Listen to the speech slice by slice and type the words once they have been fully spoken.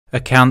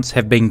Accounts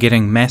have been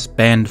getting mass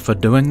banned for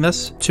doing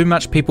this. Too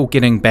much people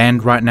getting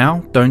banned right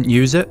now. Don't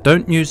use it.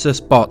 Don't use this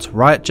bot.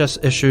 Riot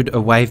just issued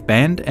a wave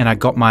ban and I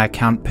got my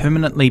account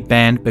permanently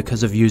banned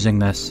because of using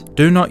this.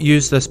 Do not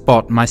use this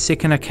bot. My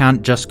second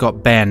account just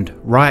got banned.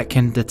 Riot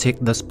can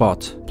detect this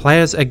bot.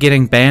 Players are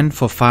getting banned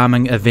for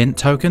farming event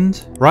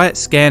tokens. Riot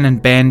scan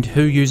and banned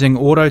who using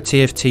auto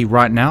TFT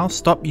right now.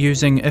 Stop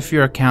using if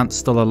your account's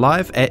still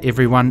alive at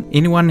everyone.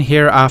 Anyone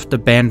here after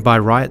banned by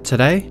Riot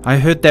today? I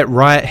heard that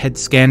Riot had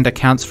scanned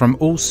accounts from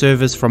all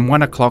servers from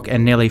 1 o'clock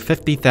and nearly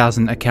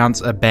 50,000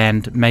 accounts are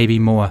banned, maybe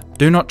more.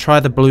 Do not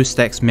try the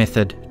BlueStacks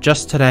method.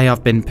 Just today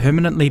I've been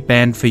permanently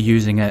banned for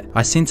using it.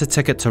 I sent a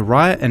ticket to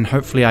Riot and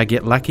hopefully I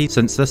get lucky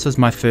since this is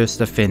my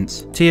first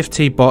offense.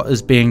 TFT bot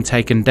is being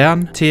taken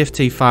down.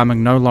 TFT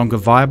farming no longer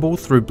viable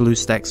through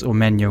BlueStacks or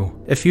manual.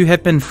 If you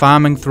have been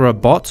farming through a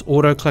bot,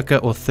 auto clicker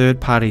or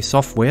third-party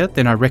software,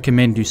 then I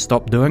recommend you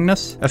stop doing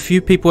this. A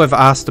few people have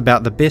asked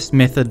about the best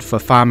method for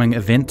farming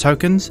event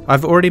tokens.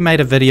 I've already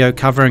made a video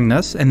covering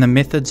this and the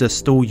methods are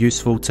still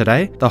useful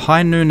today. The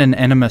High Noon and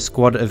Anima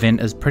Squad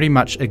event is pretty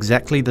much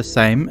exactly the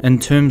same in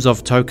terms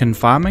of token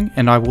farming,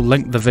 and I will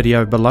link the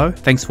video below.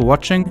 Thanks for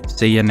watching,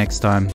 see you next time.